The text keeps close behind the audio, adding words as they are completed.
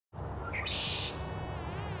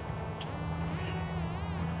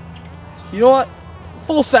You know what?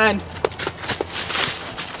 Full send.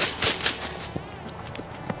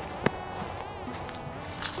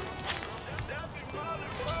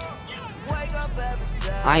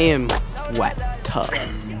 I am wet.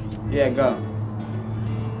 Yeah, go.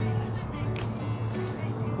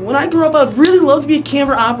 When I grew up, I'd really love to be a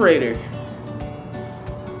camera operator.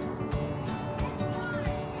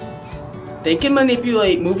 They can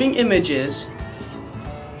manipulate moving images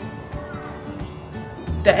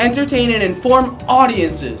that entertain and inform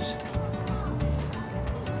audiences.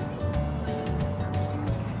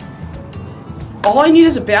 All I need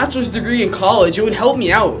is a bachelor's degree in college. It would help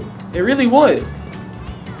me out. It really would.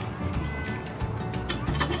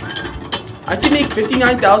 I could make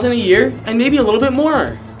 $59,000 a year and maybe a little bit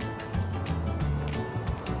more.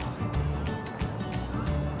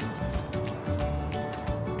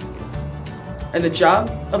 And the job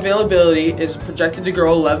availability is projected to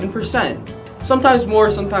grow 11%. Sometimes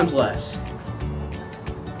more, sometimes less.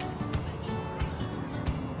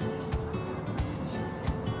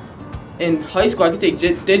 In high school, I could take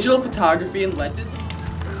digital photography and let this.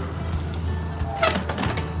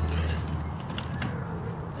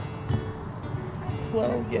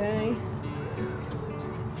 Well, gang.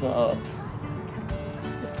 What's up?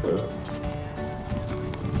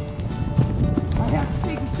 I have to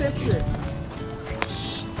take a picture.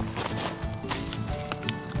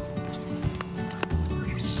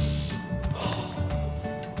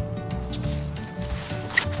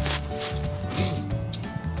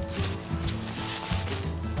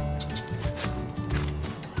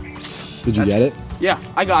 Did you get it? Yeah,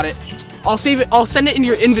 I got it. I'll save it. I'll send it in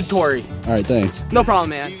your inventory. All right, thanks. No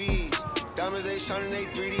problem, man.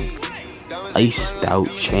 Iced out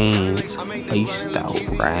chains, iced out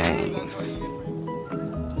rings.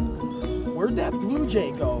 Where'd that blue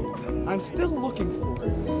jay go? I'm still looking for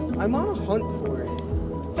it. I'm on a hunt for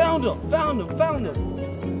it. Found him, found him, found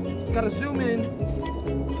him. Gotta zoom in.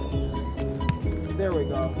 There we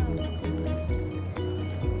go.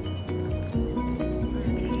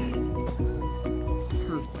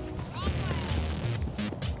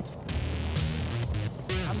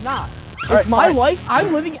 I'm not. It's my life.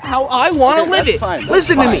 I'm living how I want to live it. Fine.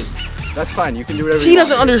 Listen to me. That's fine. You can do whatever He you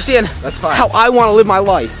doesn't want. understand That's fine. how I want to live my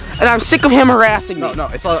life. And I'm sick of him harassing me. No,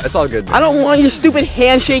 it's all good. I don't want your stupid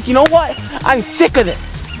handshake. You know what? I'm sick of it.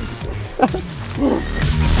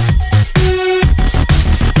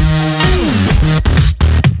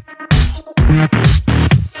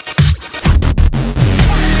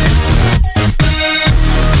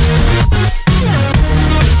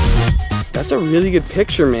 That's a really good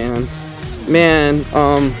picture, man.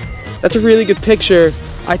 That's a really good picture.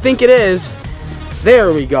 I think it is.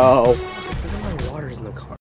 There we go.